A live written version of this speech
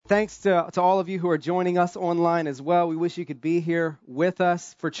Thanks to all of you who are joining us online as well. We wish you could be here with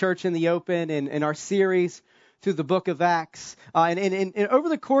us for Church in the Open and our series through the book of Acts. And over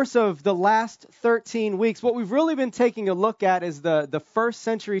the course of the last 13 weeks, what we've really been taking a look at is the first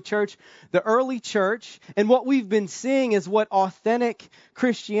century church, the early church, and what we've been seeing is what authentic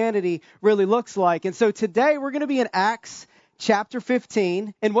Christianity really looks like. And so today we're going to be in Acts chapter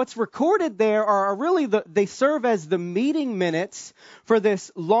 15, and what's recorded there are really they serve as the meeting minutes for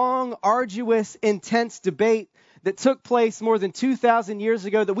this long, arduous, intense debate that took place more than 2,000 years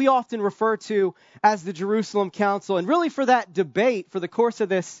ago that we often refer to as the Jerusalem Council. And really for that debate, for the course of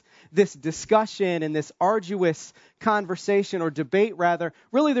this discussion and this arduous conversation, or debate rather,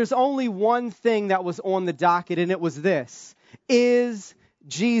 really there's only one thing that was on the docket, and it was this: is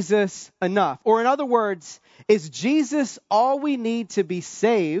Jesus enough? Or in other words, is Jesus all we need to be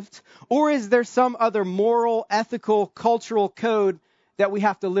saved? Or is there some other moral, ethical, cultural code that we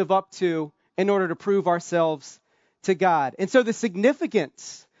have to live up to in order to prove ourselves to God? And so the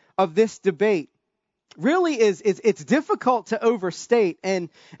significance of this debate really it's difficult to overstate. And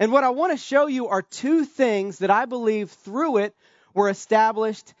what I want to show you are two things that I believe through it were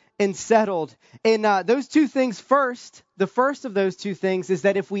established and settled. And those two things first, the first of those two things is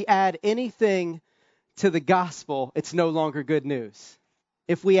that if we add anything to the gospel, it's no longer good news.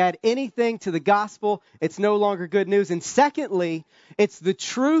 If we add anything to the gospel, it's no longer good news. And secondly, it's the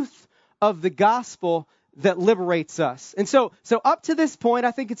truth of the gospel that liberates us. And so up to this point,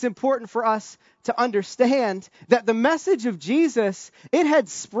 I think it's important for us to understand that the message of Jesus, it had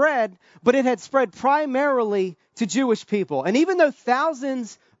spread, but it had spread primarily to Jewish people. And even though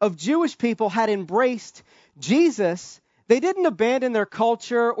thousands of Jewish people had embraced Jesus, they didn't abandon their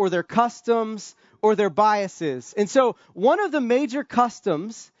culture or their customs or their biases. And so one of the major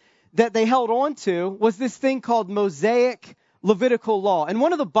customs that they held on to was this thing called Mosaic Levitical law. And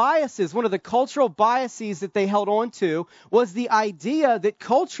one of the biases, one of the cultural biases that they held on to was the idea that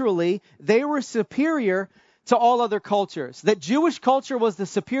culturally they were superior to all other cultures. That Jewish culture was the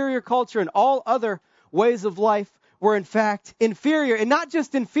superior culture and all other ways of life were in fact inferior. And not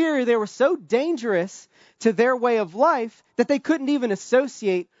just inferior, they were so dangerous to their way of life that they couldn't even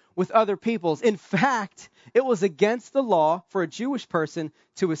associate with other peoples. In fact, it was against the law for a Jewish person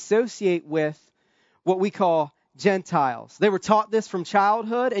to associate with what we call Gentiles. They were taught this from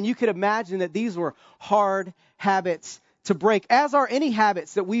childhood, and you could imagine that these were hard habits to break, as are any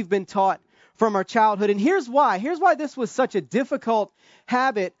habits that we've been taught from our childhood. And here's why. Here's why this was such a difficult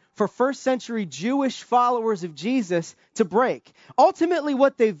habit for first century Jewish followers of Jesus to break. Ultimately,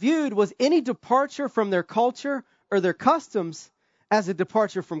 what they viewed was any departure from their culture or their customs as a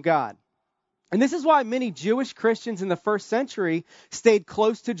departure from God. And this is why many Jewish Christians in the first century stayed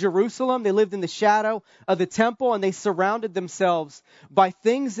close to Jerusalem. They lived in the shadow of the temple, and they surrounded themselves by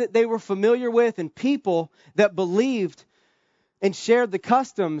things that they were familiar with and people that believed and shared the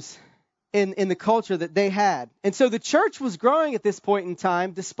customs in the culture that they had. And so the church was growing at this point in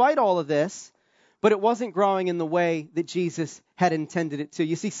time, despite all of this, but it wasn't growing in the way that Jesus had intended it to.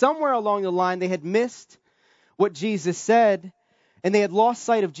 You see, somewhere along the line, they had missed what Jesus said, and they had lost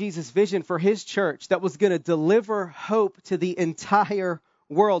sight of Jesus' vision for his church that was going to deliver hope to the entire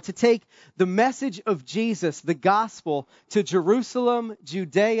world, to take the message of Jesus, the gospel, to Jerusalem,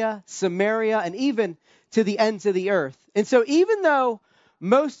 Judea, Samaria, and even to the ends of the earth. And so even though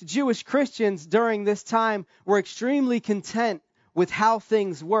most Jewish Christians during this time were extremely content with how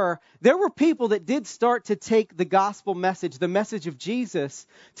things were, there were people that did start to take the gospel message, the message of Jesus,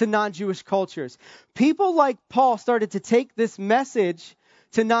 to non-Jewish cultures. People like Paul started to take this message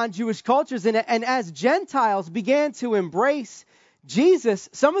to non-Jewish cultures, and as Gentiles began to embrace Jesus,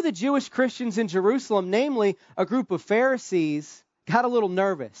 some of the Jewish Christians in Jerusalem, namely a group of Pharisees, got a little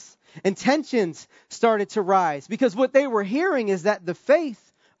nervous, and tensions started to rise, because what they were hearing is that the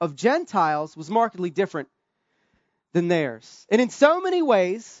faith of Gentiles was markedly different than theirs. And in so many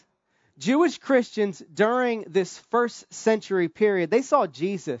ways, Jewish Christians during this first century period, they saw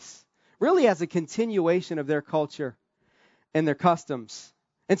Jesus really as a continuation of their culture and their customs.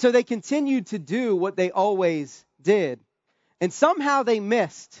 And so they continued to do what they always did. And somehow they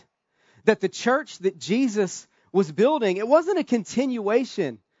missed that the church that Jesus was building, it wasn't a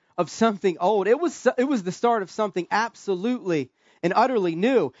continuation of something old. It was the start of something absolutely and utterly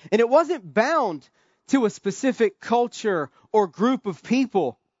new. And it wasn't bound to a specific culture or group of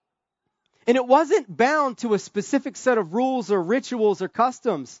people. And it wasn't bound to a specific set of rules or rituals or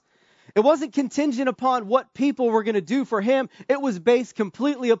customs. It wasn't contingent upon what people were going to do for him. It was based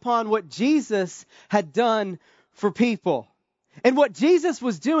completely upon what Jesus had done for people. And what Jesus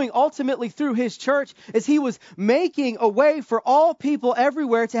was doing ultimately through his church is he was making a way for all people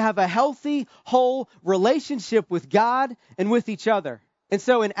everywhere to have a healthy, whole relationship with God and with each other. And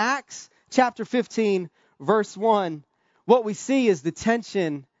so in Acts chapter 15, verse 1, what we see is the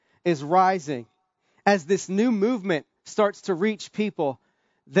tension is rising as this new movement starts to reach people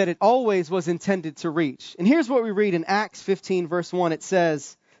that it always was intended to reach. And here's what we read in Acts 15, verse 1. It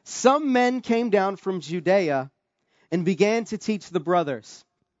says, "Some men came down from Judea and began to teach the brothers,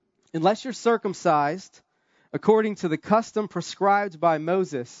 unless you're circumcised according to the custom prescribed by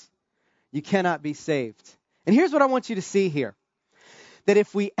Moses, you cannot be saved." And here's what I want you to see here. That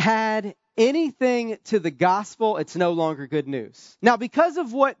if we add anything to the gospel, it's no longer good news. Now, because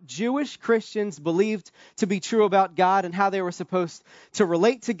of what Jewish Christians believed to be true about God and how they were supposed to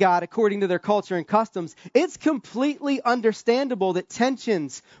relate to God according to their culture and customs, it's completely understandable that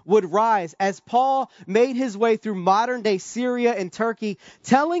tensions would rise as Paul made his way through modern-day Syria and Turkey,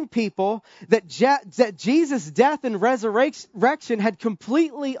 telling people that Jesus' death and resurrection had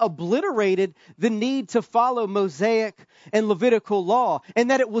completely obliterated the need to follow Mosaic and Levitical law, and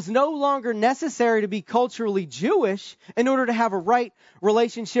that it was no longer necessary to be culturally Jewish in order to have a right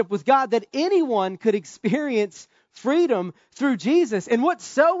relationship with God, that anyone could experience freedom through Jesus. And what's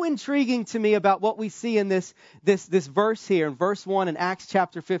so intriguing to me about what we see in this verse here, in verse 1 in Acts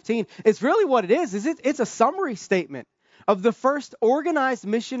chapter 15, is really what it is it's a summary statement of the first organized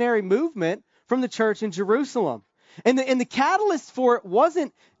missionary movement from the church in Jerusalem. And the catalyst for it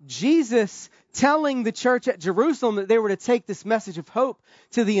wasn't Jesus telling the church at Jerusalem that they were to take this message of hope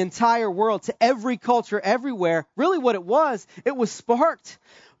to the entire world, to every culture, everywhere. Really what it was sparked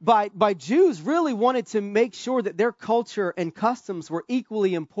by Jews really wanted to make sure that their culture and customs were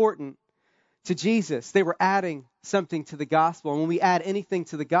equally important to Jesus. They were adding something to the gospel. And when we add anything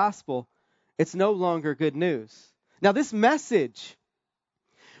to the gospel, it's no longer good news. Now, this message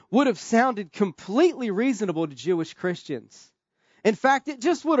would have sounded completely reasonable to Jewish Christians. In fact, it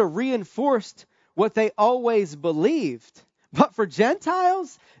just would have reinforced what they always believed. But for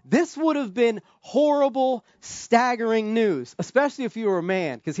Gentiles, this would have been horrible, staggering news, especially if you were a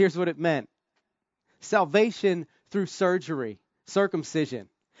man, because here's what it meant. Salvation through surgery, circumcision.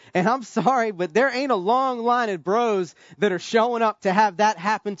 And I'm sorry, but there ain't a long line of bros that are showing up to have that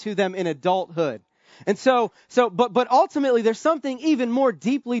happen to them in adulthood. And but ultimately there's something even more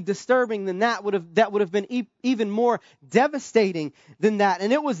deeply disturbing than that would have been even more devastating than that.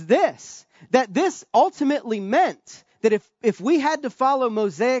 And it was this ultimately meant that if we had to follow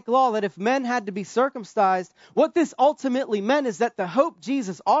Mosaic law, that if men had to be circumcised, what this ultimately meant is that the hope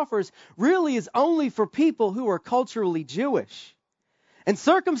Jesus offers really is only for people who are culturally Jewish. And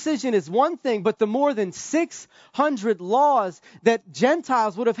circumcision is one thing, but the more than 600 laws that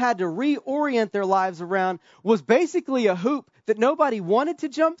Gentiles would have had to reorient their lives around was basically a hoop that nobody wanted to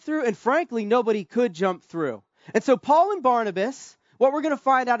jump through, and frankly, nobody could jump through. And so Paul and Barnabas, what we're going to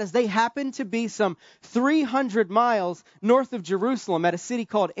find out is they happened to be some 300 miles north of Jerusalem at a city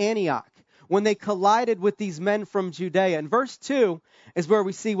called Antioch when they collided with these men from Judea. And verse 2 is where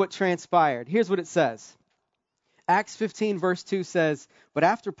we see what transpired. Here's what it says. Acts 15 verse 2 says, "But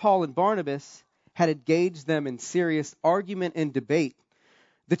after Paul and Barnabas had engaged them in serious argument and debate,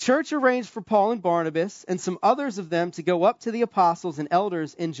 the church arranged for Paul and Barnabas and some others of them to go up to the apostles and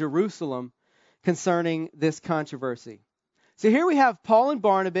elders in Jerusalem concerning this controversy." So here we have Paul and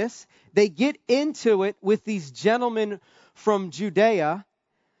Barnabas. They get into it with these gentlemen from Judea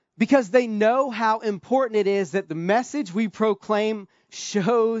because they know how important it is that the message we proclaim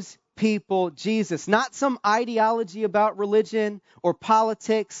shows people Jesus, not some ideology about religion or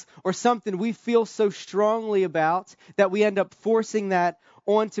politics or something we feel so strongly about that we end up forcing that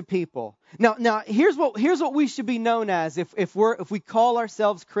onto people. Now here's what we should be known as if we call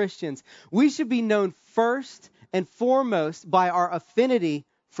ourselves Christians. We should be known first and foremost by our affinity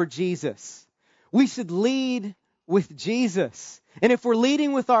for Jesus. We should lead with Jesus. And if we're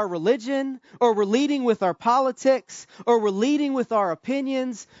leading with our religion, or we're leading with our politics, or we're leading with our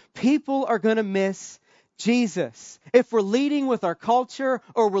opinions, people are going to miss Jesus. If we're leading with our culture,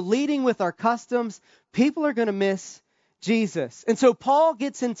 or we're leading with our customs, people are going to miss Jesus. And so Paul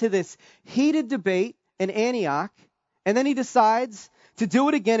gets into this heated debate in Antioch, and then he decides to do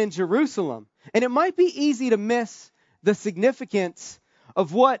it again in Jerusalem. And it might be easy to miss the significance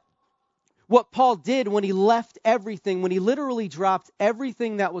of what Paul did when he left everything, when he literally dropped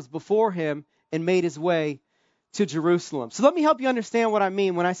everything that was before him and made his way to Jerusalem. So let me help you understand what I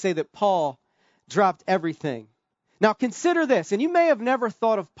mean when I say that Paul dropped everything. Now consider this, and you may have never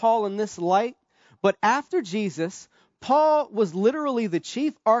thought of Paul in this light, but after Jesus, Paul was literally the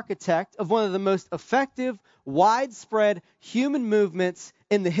chief architect of one of the most effective, widespread human movements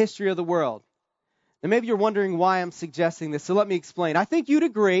in the history of the world. And maybe you're wondering why I'm suggesting this, so let me explain. I think you'd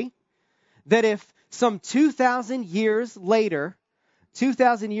agree that if some 2,000 years later,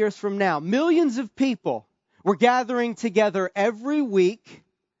 2,000 years from now, millions of people were gathering together every week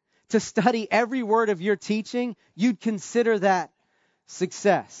to study every word of your teaching, you'd consider that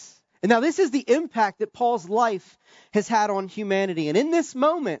success. And now this is the impact that Paul's life has had on humanity. And in this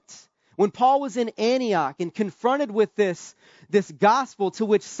moment, when Paul was in Antioch and confronted with this gospel to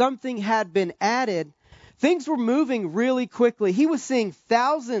which something had been added, things were moving really quickly. He was seeing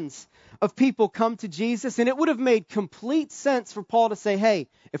thousands of people come to Jesus, and it would have made complete sense for Paul to say, hey,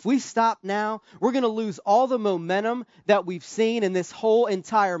 if we stop now, we're going to lose all the momentum that we've seen, and this whole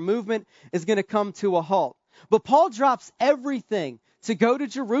entire movement is going to come to a halt. But Paul drops everything to go to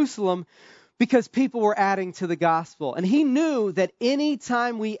Jerusalem because people were adding to the gospel. And he knew that any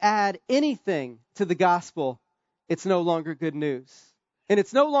time we add anything to the gospel, it's no longer good news. And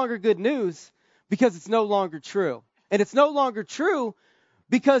it's no longer good news because it's no longer true. And it's no longer true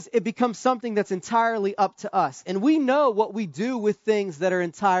because it becomes something that's entirely up to us. And we know what we do with things that are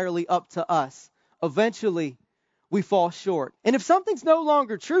entirely up to us. Eventually, we fall short. And if something's no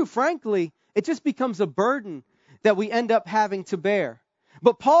longer true, frankly, it just becomes a burden that we end up having to bear.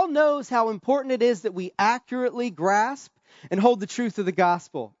 But Paul knows how important it is that we accurately grasp and hold the truth of the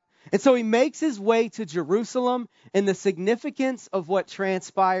gospel. And so he makes his way to Jerusalem, and the significance of what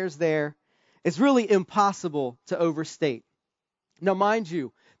transpires there is really impossible to overstate. Now, mind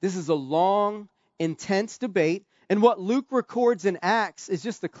you, this is a long, intense debate, and what Luke records in Acts is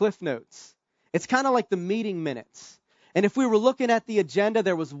just the cliff notes. It's kind of like the meeting minutes. And if we were looking at the agenda,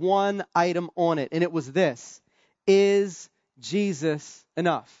 there was one item on it, and it was this: is Jesus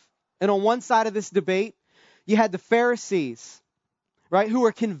enough? And on one side of this debate, you had the Pharisees, right, who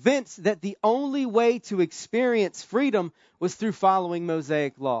were convinced that the only way to experience freedom was through following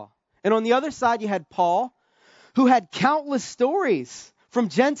Mosaic law. And on the other side, you had Paul, who had countless stories from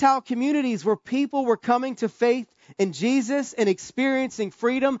Gentile communities where people were coming to faith in Jesus and experiencing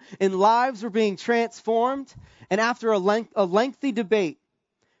freedom, and lives were being transformed. And after a lengthy debate,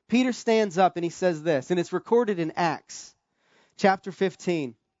 Peter stands up and he says this, and it's recorded in Acts chapter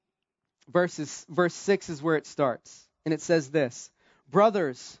 15, verse 6 is where it starts. And it says this: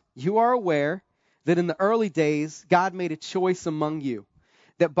 brothers, you are aware that in the early days God made a choice among you,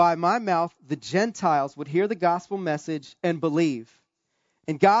 that by my mouth the Gentiles would hear the gospel message and believe.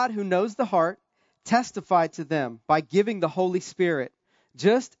 And God, who knows the heart, testified to them by giving the Holy Spirit,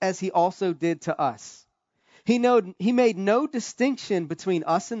 just as he also did to us. He made no distinction between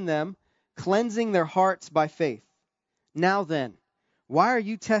us and them, cleansing their hearts by faith. Now then, why are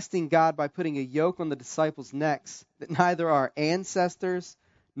you testing God by putting a yoke on the disciples' necks that neither our ancestors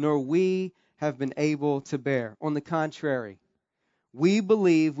nor we have been able to bear? On the contrary, we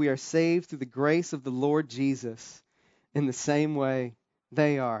believe we are saved through the grace of the Lord Jesus in the same way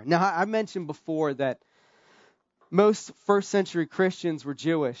they are. Now, I mentioned before that most first century Christians were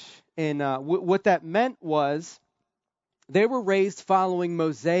Jewish. And what that meant was they were raised following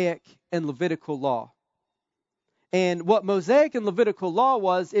Mosaic and Levitical law. And what Mosaic and Levitical law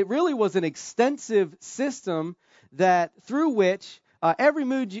was, it really was an extensive system that through which every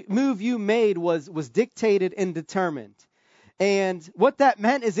move you made was dictated and determined. And what that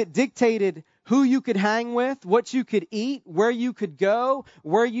meant is it dictated who you could hang with, what you could eat, where you could go,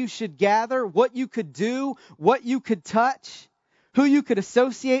 where you should gather, what you could do, what you could touch, who you could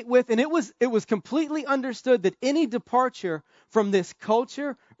associate with. And it was completely understood that any departure from this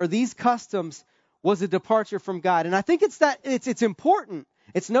culture or these customs was a departure from God. And I think it's important.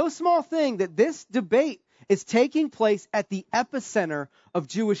 It's no small thing that this debate is taking place at the epicenter of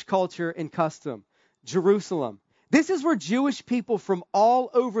Jewish culture and custom, Jerusalem. This is where Jewish people from all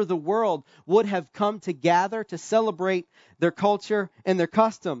over the world would have come to gather to celebrate their culture and their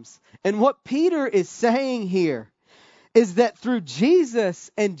customs. And what Peter is saying here is that through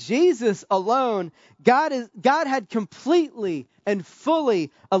Jesus and Jesus alone, God had completely and fully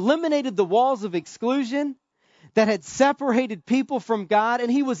eliminated the walls of exclusion that had separated people from God, and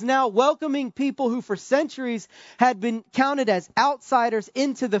he was now welcoming people who for centuries had been counted as outsiders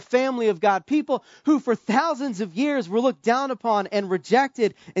into the family of God, people who for thousands of years were looked down upon and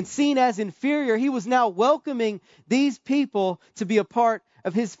rejected and seen as inferior. He was now welcoming these people to be a part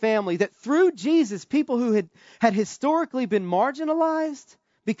of his family, that through Jesus, people who had historically been marginalized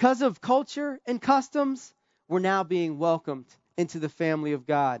because of culture and customs were now being welcomed into the family of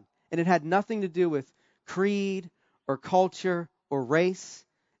God. And it had nothing to do with creed or culture or race.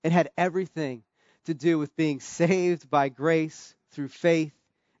 It had everything to do with being saved by grace through faith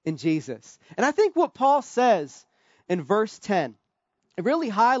in Jesus. And I think what Paul says in verse 10, it really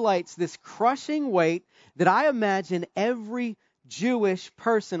highlights this crushing weight that I imagine every Jewish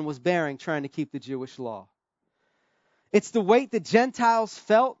person was bearing trying to keep the Jewish law. It's the weight that Gentiles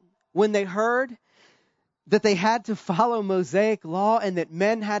felt when they heard that they had to follow Mosaic law and that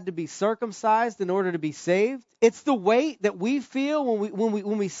men had to be circumcised in order to be saved. It's the weight that we feel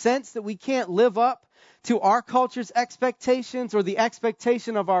when we sense that we can't live up to our culture's expectations or the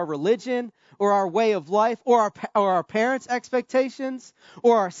expectation of our religion or our way of life or our parents' expectations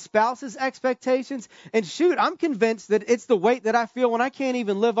or our spouse's expectations. And shoot, I'm convinced that it's the weight that I feel when I can't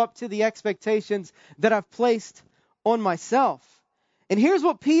even live up to the expectations that I've placed on myself. And here's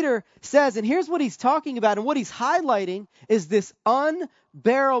what Peter says, and here's what he's talking about, and what he's highlighting is this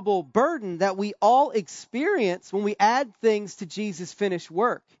unbearable burden that we all experience when we add things to Jesus' finished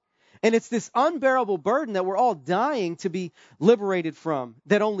work. And it's this unbearable burden that we're all dying to be liberated from,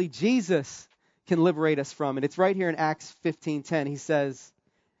 that only Jesus can liberate us from. And it's right here in Acts 15:10. He says,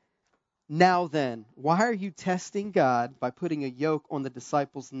 "Now then, why are you testing God by putting a yoke on the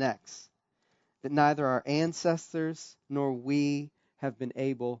disciples' necks that neither our ancestors nor we have been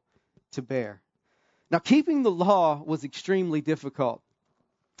able to bear?" Now, keeping the law was extremely difficult.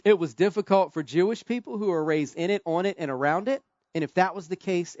 It was difficult for Jewish people who were raised in it, on it, and around it. And if that was the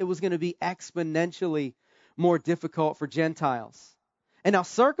case, it was going to be exponentially more difficult for Gentiles. And now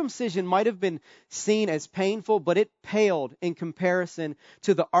circumcision might have been seen as painful, but it paled in comparison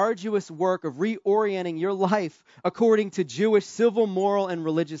to the arduous work of reorienting your life according to Jewish civil, moral, and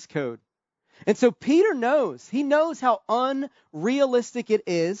religious code. And so Peter knows, he knows how unrealistic it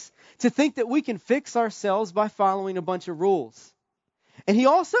is to think that we can fix ourselves by following a bunch of rules. And he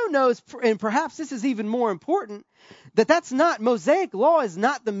also knows, and perhaps this is even more important, that Mosaic law is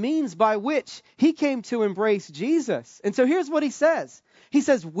not the means by which he came to embrace Jesus. And so here's what he says. He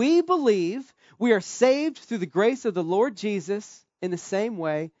says, "We believe we are saved through the grace of the Lord Jesus in the same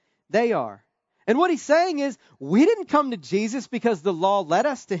way they are." And what he's saying is, we didn't come to Jesus because the law led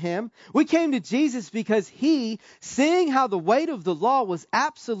us to him. We came to Jesus because he, seeing how the weight of the law was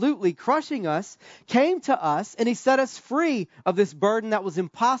absolutely crushing us, came to us and he set us free of this burden that was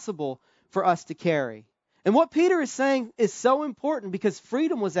impossible for us to carry. And what Peter is saying is so important because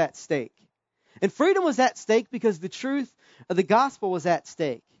freedom was at stake. And freedom was at stake because the truth of the gospel was at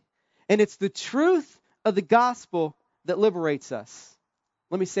stake. And it's the truth of the gospel that liberates us.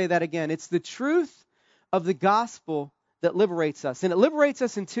 Let me say that again. It's the truth of the gospel that liberates us. And it liberates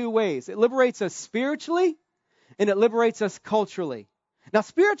us in two ways. It liberates us spiritually and it liberates us culturally. Now,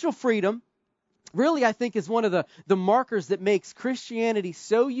 spiritual freedom really, I think, is one of the markers that makes Christianity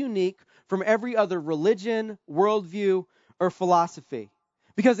so unique from every other religion, worldview, or philosophy.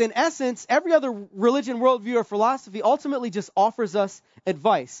 Because in essence, every other religion, worldview, or philosophy ultimately just offers us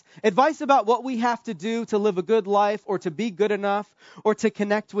advice. Advice about what we have to do to live a good life or to be good enough or to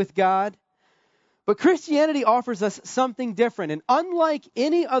connect with God. But Christianity offers us something different. And unlike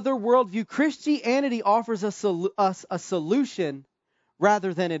any other worldview, Christianity offers us a solution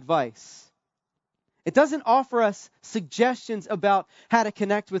rather than advice. It doesn't offer us suggestions about how to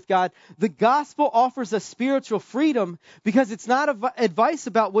connect with God. The gospel offers us spiritual freedom because it's not advice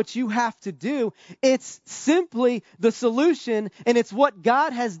about what you have to do. It's simply the solution, and it's what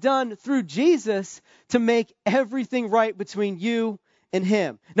God has done through Jesus to make everything right between you and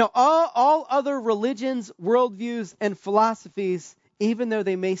him. Now, all other religions, worldviews, and philosophies, even though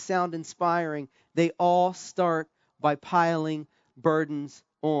they may sound inspiring, they all start by piling burdens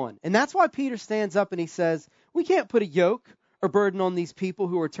on. And that's why Peter stands up and he says, we can't put a yoke or burden on these people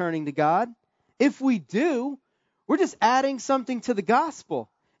who are turning to God. If we do, we're just adding something to the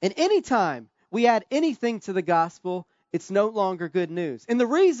gospel. And anytime we add anything to the gospel, it's no longer good news. And the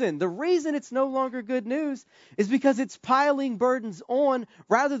reason it's no longer good news is because it's piling burdens on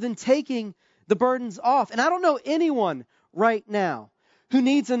rather than taking the burdens off. And I don't know anyone right now who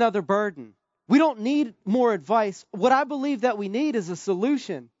needs another burden. We don't need more advice. What I believe that we need is a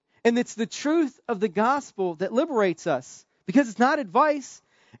solution. And it's the truth of the gospel that liberates us. Because it's not advice.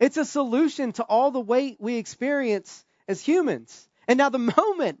 It's a solution to all the weight we experience as humans. And now the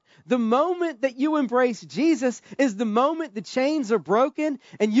moment that you embrace Jesus is the moment the chains are broken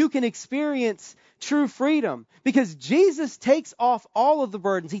and you can experience true freedom. Because Jesus takes off all of the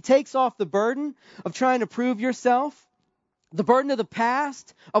burdens. He takes off the burden of trying to prove yourself. The burden of the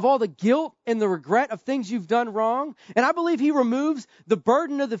past, of all the guilt and the regret of things you've done wrong. And I believe he removes the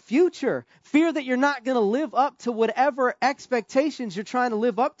burden of the future. Fear that you're not going to live up to whatever expectations you're trying to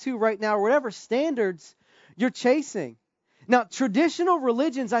live up to right now, or whatever standards you're chasing. Now, traditional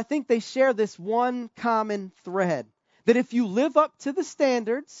religions, I think they share this one common thread, that if you live up to the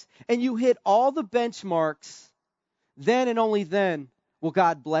standards and you hit all the benchmarks, then and only then will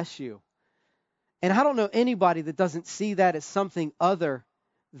God bless you. And I don't know anybody that doesn't see that as something other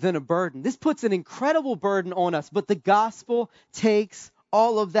than a burden. This puts an incredible burden on us, but the gospel takes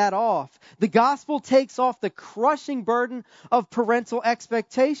all of that off. The gospel takes off the crushing burden of parental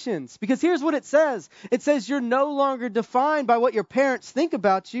expectations. Because here's what it says. It says you're no longer defined by what your parents think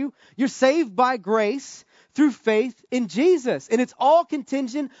about you. You're saved by grace through faith in Jesus. And it's all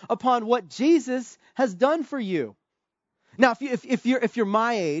contingent upon what Jesus has done for you. Now, if you're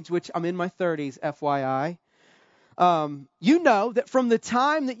my age, which I'm in my 30s, FYI, you know that from the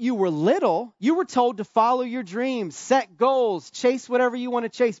time that you were little, you were told to follow your dreams, set goals, chase whatever you want to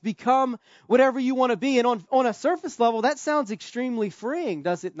chase, become whatever you want to be. And on a surface level, that sounds extremely freeing,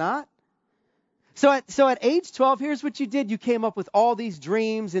 does it not? So at age 12, here's what you did. You came up with all these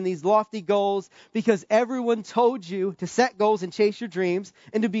dreams and these lofty goals because everyone told you to set goals and chase your dreams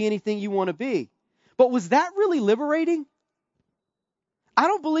and to be anything you want to be. But was that really liberating? I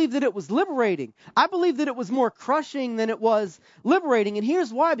don't believe that it was liberating. I believe that it was more crushing than it was liberating. And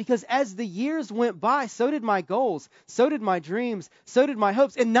here's why. Because as the years went by, so did my goals, so did my dreams, so did my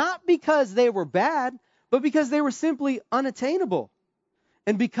hopes. And not because they were bad, but because they were simply unattainable.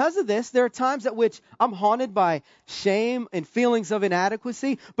 And because of this, there are times at which I'm haunted by shame and feelings of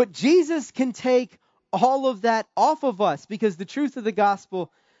inadequacy. But Jesus can take all of that off of us because the truth of the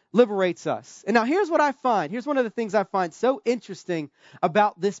gospel liberates us. And now here's what I find. Here's one of the things I find so interesting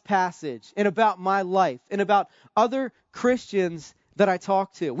about this passage and about my life and about other Christians that I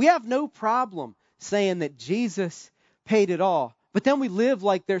talk to. We have no problem saying that Jesus paid it all, but then we live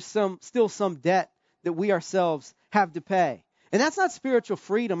like there's still some debt that we ourselves have to pay. And that's not spiritual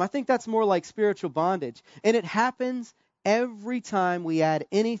freedom. I think that's more like spiritual bondage. And it happens every time we add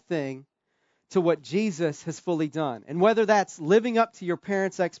anything to what Jesus has fully done. And whether that's living up to your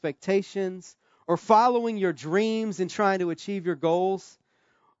parents' expectations or following your dreams and trying to achieve your goals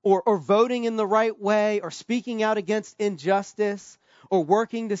or voting in the right way or speaking out against injustice or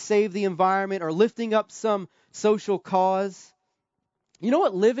working to save the environment or lifting up some social cause. You know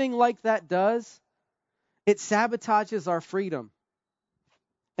what living like that does? It sabotages our freedom.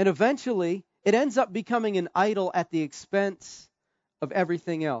 And eventually, it ends up becoming an idol at the expense of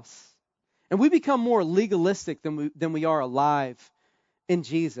everything else. And we become more legalistic than we are alive in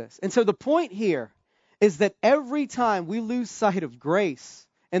Jesus. And so the point here is that every time we lose sight of grace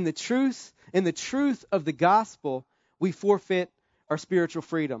and the truth of the gospel, we forfeit our spiritual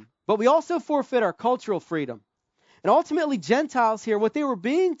freedom. But we also forfeit our cultural freedom. And ultimately, Gentiles here, what they were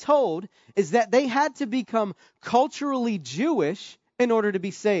being told is that they had to become culturally Jewish in order to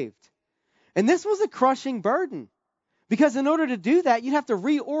be saved. And this was a crushing burden. Because in order to do that, you'd have to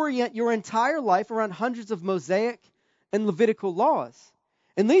reorient your entire life around hundreds of Mosaic and Levitical laws.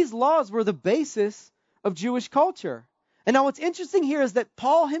 And these laws were the basis of Jewish culture. And now what's interesting here is that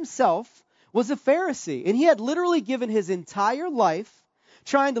Paul himself was a Pharisee. And he had literally given his entire life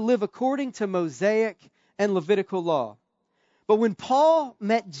trying to live according to Mosaic and Levitical law. But when Paul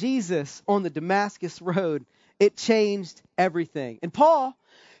met Jesus on the Damascus Road, it changed everything. And Paul,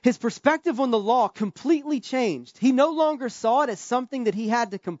 his perspective on the law completely changed. He no longer saw it as something that he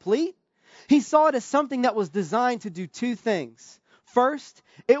had to complete. He saw it as something that was designed to do two things. First,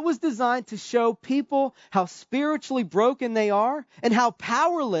 it was designed to show people how spiritually broken they are and how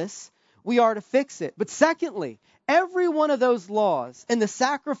powerless we are to fix it. But secondly, every one of those laws and the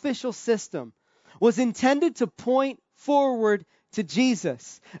sacrificial system was intended to point forward to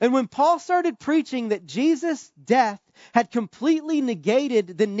Jesus. And when Paul started preaching that Jesus' death had completely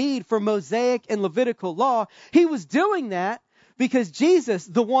negated the need for Mosaic and Levitical law, he was doing that because Jesus,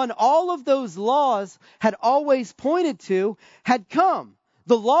 the one all of those laws had always pointed to, had come.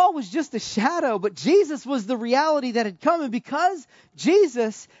 The law was just a shadow, but Jesus was the reality that had come. And because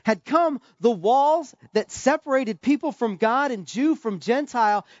Jesus had come, the walls that separated people from God and Jew from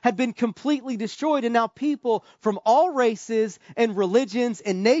Gentile had been completely destroyed. And now people from all races and religions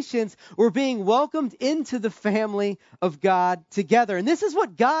and nations were being welcomed into the family of God together. And this is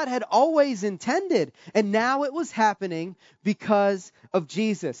what God had always intended. And now it was happening because of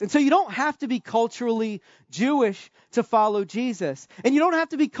Jesus. And so you don't have to be culturally Jewish to follow Jesus. And you don't have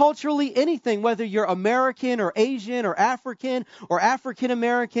to be culturally anything, whether you're American or Asian or African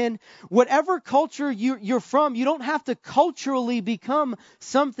American. Whatever culture you're from, you don't have to culturally become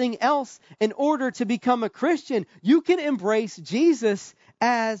something else in order to become a Christian. You can embrace Jesus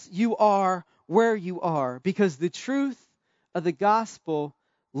as you are, where you are, because the truth of the gospel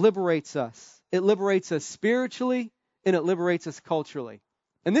liberates us. It liberates us spiritually, and it liberates us culturally.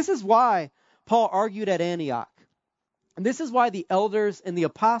 And this is why Paul argued at Antioch. And this is why the elders and the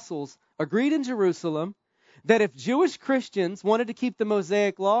apostles agreed in Jerusalem that if Jewish Christians wanted to keep the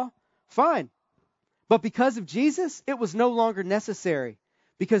Mosaic law, fine. But because of Jesus, it was no longer necessary,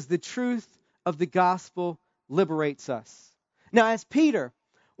 because the truth of the gospel liberates us. Now, as Peter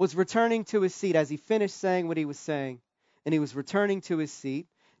was returning to his seat, as he finished saying what he was saying, and he was returning to his seat,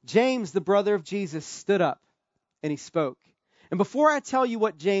 James, the brother of Jesus, stood up and he spoke. And before I tell you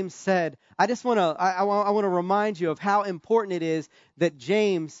what James said, I just want to remind you of how important it is that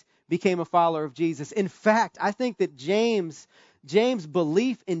James became a follower of Jesus. In fact, I think that James'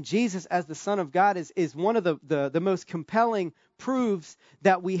 belief in Jesus as the Son of God is one of the most compelling proofs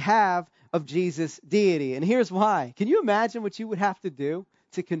that we have of Jesus' deity. And here's why. Can you imagine what you would have to do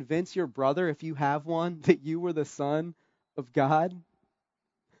to convince your brother, if you have one, that you were the Son of God?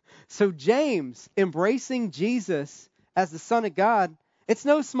 So James, embracing Jesus as the Son of God, it's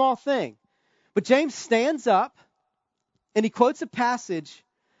no small thing. But James stands up and he quotes a passage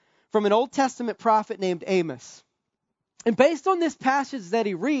from an Old Testament prophet named Amos. And based on this passage that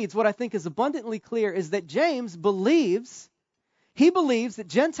he reads, what I think is abundantly clear is that James believes that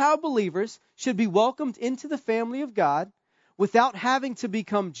Gentile believers should be welcomed into the family of God without having to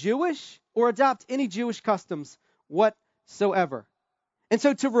become Jewish or adopt any Jewish customs whatsoever. And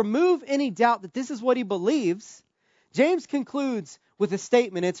so to remove any doubt that this is what he believes, James concludes with a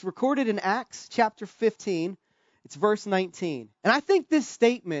statement. It's recorded in Acts chapter 15. It's verse 19. And I think this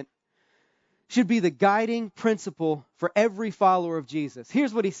statement should be the guiding principle for every follower of Jesus.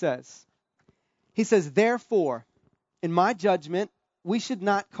 Here's what he says. He says, "Therefore, in my judgment, we should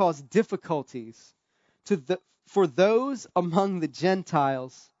not cause difficulties for those among the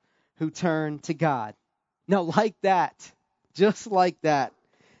Gentiles who turn to God." Now, like that, just like that,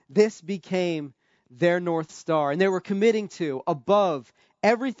 this became their North Star. And they were committing to, above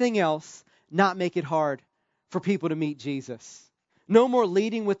everything else, not make it hard for people to meet Jesus. No more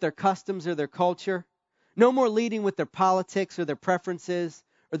leading with their customs or their culture. No more leading with their politics or their preferences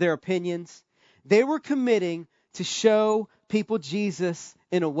or their opinions. They were committing to show people Jesus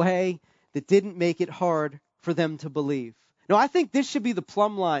in a way that didn't make it hard for them to believe. Now, I think this should be the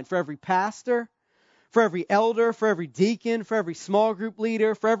plumb line for every pastor, for every elder, for every deacon, for every small group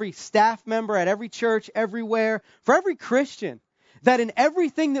leader, for every staff member at every church, everywhere, for every Christian, that in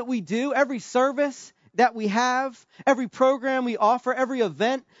everything that we do, every service that we have, every program we offer, every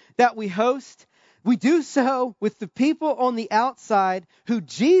event that we host, we do so with the people on the outside who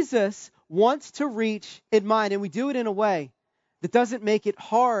Jesus wants to reach in mind. And we do it in a way that doesn't make it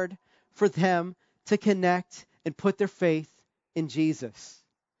hard for them to connect and put their faith in Jesus.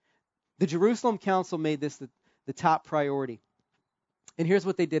 The Jerusalem Council made this the top priority. And here's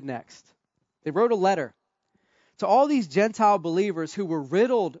what they did next. They wrote a letter to all these Gentile believers who were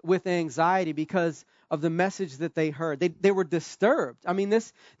riddled with anxiety because of the message that they heard. They were disturbed. I mean,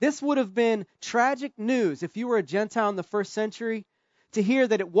 this would have been tragic news if you were a Gentile in the first century, to hear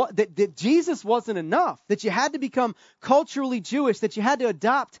that that Jesus wasn't enough, that you had to become culturally Jewish, that you had to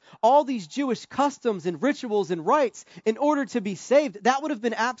adopt all these Jewish customs and rituals and rites in order to be saved. That would have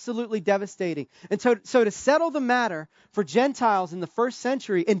been absolutely devastating. And so to settle the matter for Gentiles in the first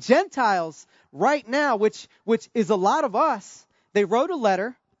century, and Gentiles right now, which is a lot of us, they wrote a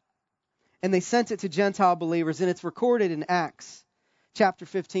letter and they sent it to Gentile believers, and it's recorded in Acts chapter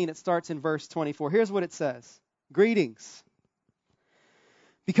 15. It starts in verse 24. Here's what it says. "Greetings.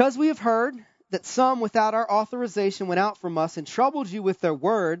 Because we have heard that some without our authorization went out from us and troubled you with their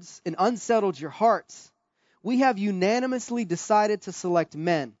words and unsettled your hearts, we have unanimously decided to select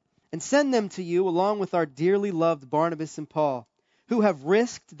men and send them to you along with our dearly loved Barnabas and Paul, who have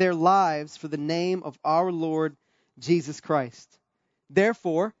risked their lives for the name of our Lord Jesus Christ.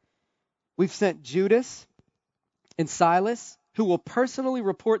 Therefore, we've sent Judas and Silas, who will personally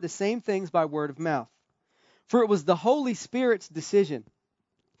report the same things by word of mouth. For it was the Holy Spirit's decision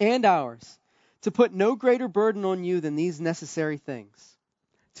and ours to put no greater burden on you than these necessary things: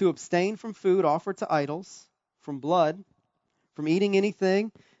 to abstain from food offered to idols, from blood, from eating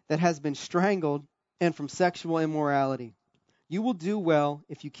anything that has been strangled, and from sexual immorality. You will do well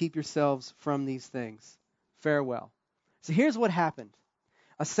if you keep yourselves from these things. Farewell." So here's what happened.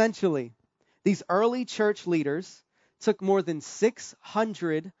 Essentially, these early church leaders took more than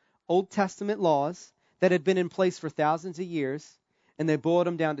 600 Old Testament laws that had been in place for thousands of years, and they boiled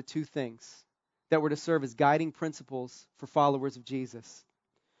them down to two things that were to serve as guiding principles for followers of Jesus.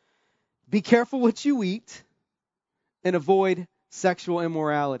 Be careful what you eat and avoid sexual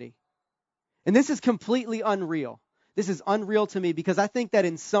immorality. And this is completely unreal. This is unreal to me because I think that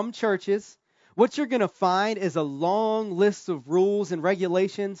in some churches, what you're going to find is a long list of rules and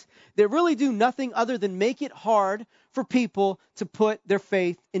regulations that really do nothing other than make it hard for people to put their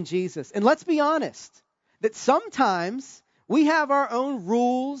faith in Jesus. And let's be honest, that sometimes we have our own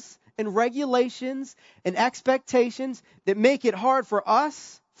rules and regulations and expectations that make it hard for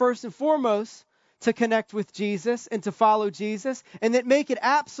us, first and foremost, to connect with Jesus and to follow Jesus, and that make it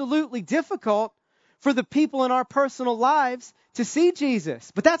absolutely difficult for the people in our personal lives to see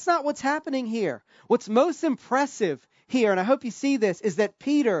Jesus. But that's not what's happening here. What's most impressive here, and I hope you see this, is that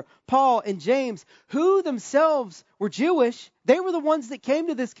Peter, Paul, and James, who themselves were Jewish, they were the ones that came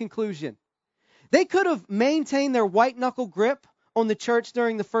to this conclusion. They could have maintained their white-knuckle grip on the church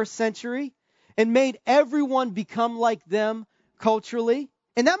during the first century and made everyone become like them culturally,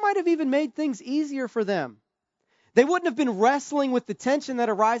 and that might have even made things easier for them. They wouldn't have been wrestling with the tension that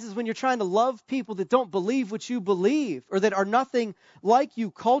arises when you're trying to love people that don't believe what you believe or that are nothing like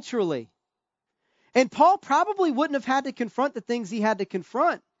you culturally. And Paul probably wouldn't have had to confront the things he had to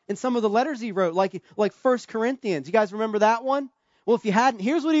confront in some of the letters he wrote, like 1 Corinthians. You guys remember that one? Well, if you hadn't,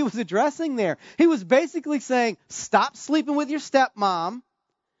 here's what he was addressing there. He was basically saying, stop sleeping with your stepmom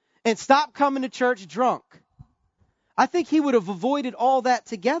and stop coming to church drunk. I think he would have avoided all that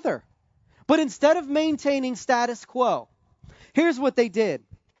together. But instead of maintaining status quo, here's what they did.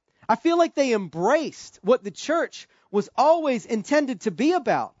 I feel like they embraced what the church was always intended to be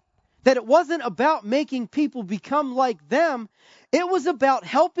about. That it wasn't about making people become like them. It was about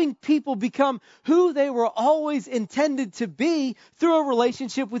helping people become who they were always intended to be through a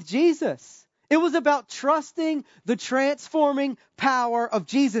relationship with Jesus. It was about trusting the transforming power of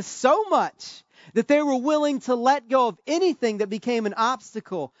Jesus so much that they were willing to let go of anything that became an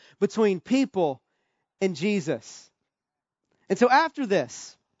obstacle between people and Jesus. And so after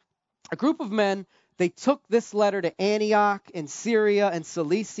this, a group of men, they took this letter to Antioch and Syria and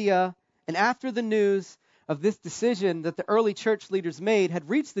Cilicia. And after the news of this decision that the early church leaders made had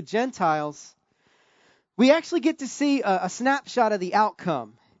reached the Gentiles, we actually get to see a snapshot of the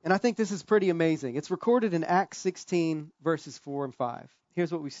outcome. And I think this is pretty amazing. It's recorded in Acts 16, verses 4 and 5.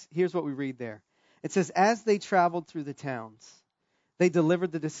 Here's what we read there. It says, as they traveled through the towns, they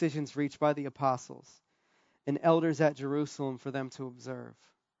delivered the decisions reached by the apostles and elders at Jerusalem for them to observe.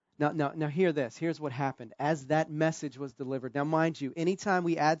 Now hear this. Here's what happened. As that message was delivered. Now, mind you, anytime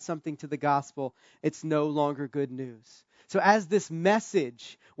we add something to the gospel, it's no longer good news. So as this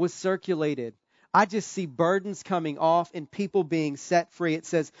message was circulated, I just see burdens coming off and people being set free. It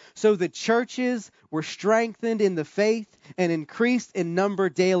says, so the churches were strengthened in the faith and increased in number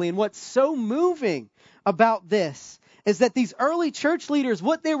daily. And what's so moving about this is that these early church leaders,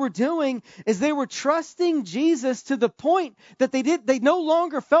 what they were doing is they were trusting Jesus to the point that they no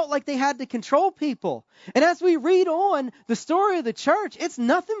longer felt like they had to control people. And as we read on the story of the church, it's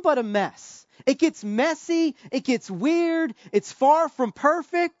nothing but a mess. It gets messy. It gets weird. It's far from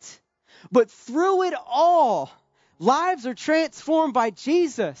perfect. But through it all, lives are transformed by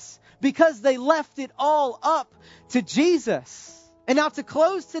Jesus because they left it all up to Jesus. And now to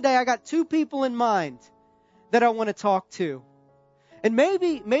close today, I got two people in mind that I want to talk to. And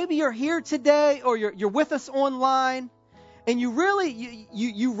maybe you're here today or you're with us online and you really,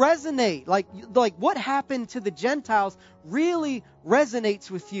 you resonate. Like what happened to the Gentiles really resonates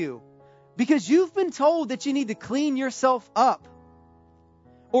with you because you've been told that you need to clean yourself up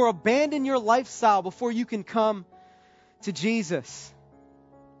or abandon your lifestyle before you can come to Jesus.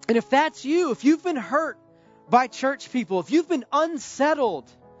 And if that's you, if you've been hurt by church people, if you've been unsettled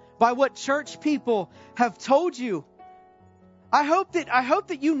by what church people have told you, I hope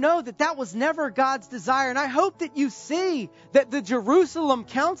that you know that that was never God's desire. And I hope that you see that the Jerusalem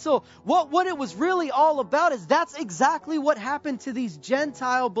Council, what it was really all about is that's exactly what happened to these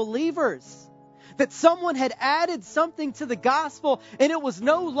Gentile believers. That someone had added something to the gospel and it was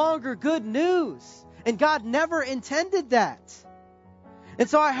no longer good news. And God never intended that. And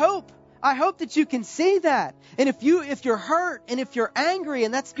so I hope that you can see that. And if you're hurt and if you're angry,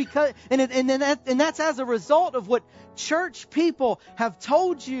 and that's because and that's as a result of what church people have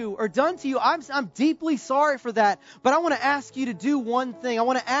told you or done to you, I'm deeply sorry for that. But I want to ask you to do one thing. I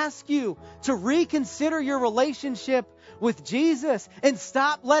want to ask you to reconsider your relationship with Jesus and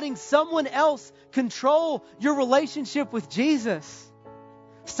stop letting someone else control your relationship with Jesus.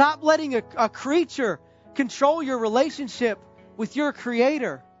 Stop letting a creature control your relationship with your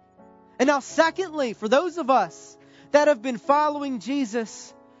Creator. And now secondly, for those of us that have been following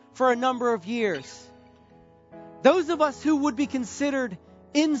Jesus for a number of years, those of us who would be considered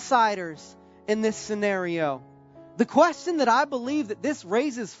insiders in this scenario, the question that I believe that this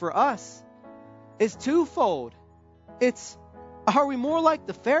raises for us is twofold. It's, are we more like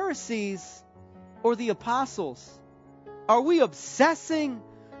the Pharisees or the apostles? Are we obsessing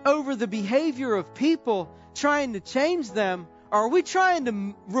over the behavior of people, trying to change them? Or are we trying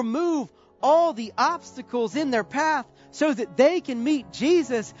to remove all the obstacles in their path so that they can meet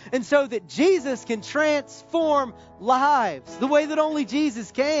Jesus and so that Jesus can transform lives the way that only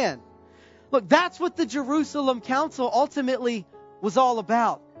Jesus can? Look, that's what the Jerusalem Council ultimately was all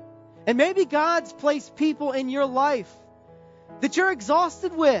about. And maybe God's placed people in your life that you're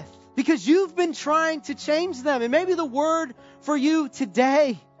exhausted with because you've been trying to change them. And maybe the word for you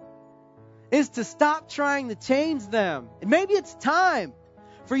today is to stop trying to change them. And maybe it's time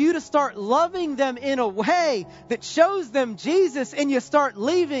for you to start loving them in a way that shows them Jesus, and you start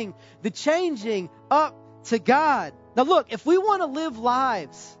leaving the changing up to God. Now look, if we want to live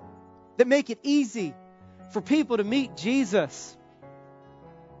lives that make it easy for people to meet Jesus,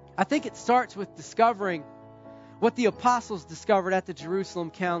 I think it starts with discovering what the apostles discovered at the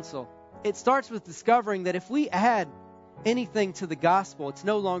Jerusalem Council. It starts with discovering that if we add anything to the gospel, it's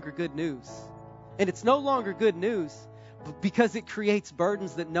no longer good news. And it's no longer good news because it creates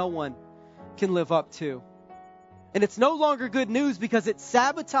burdens that no one can live up to. And it's no longer good news because it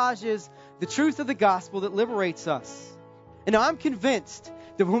sabotages the truth of the gospel that liberates us. And I'm convinced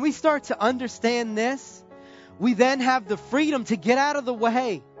that when we start to understand this, we then have the freedom to get out of the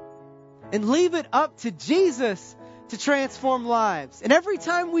way and leave it up to Jesus to transform lives. And every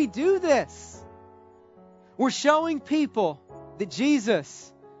time we do this, we're showing people that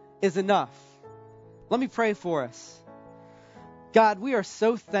Jesus is enough. Let me pray for us. God, we are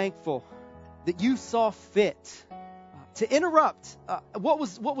so thankful that you saw fit to interrupt what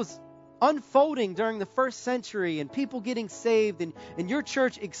was unfolding during the first century and people getting saved and your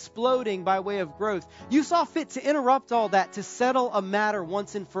church exploding by way of growth. You saw fit to interrupt all that to settle a matter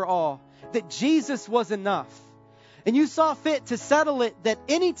once and for all, that Jesus was enough. And you saw fit to settle it that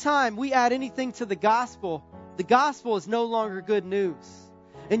anytime we add anything to the gospel is no longer good news.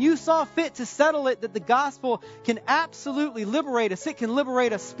 And you saw fit to settle it that the gospel can absolutely liberate us. It can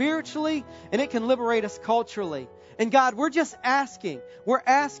liberate us spiritually, and it can liberate us culturally. And God, we're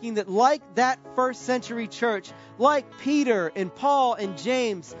asking that like that first century church, like Peter and Paul and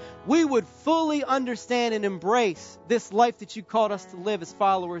James, we would fully understand and embrace this life that you called us to live as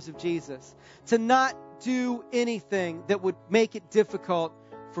followers of Jesus. To not do anything that would make it difficult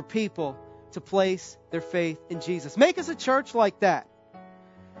for people to place their faith in Jesus. Make us a church like that.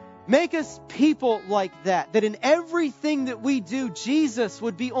 Make us people like that in everything that we do, Jesus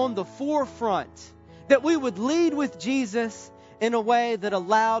would be on the forefront. That we would lead with Jesus in a way that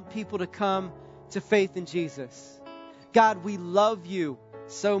allowed people to come to faith in Jesus. God, we love you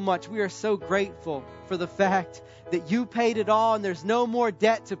so much. We are so grateful for the fact that you paid it all and there's no more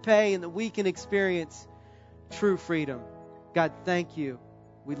debt to pay and that we can experience true freedom. God, thank you.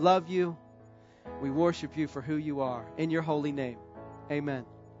 We love you. We worship you for who you are. In your holy name, amen.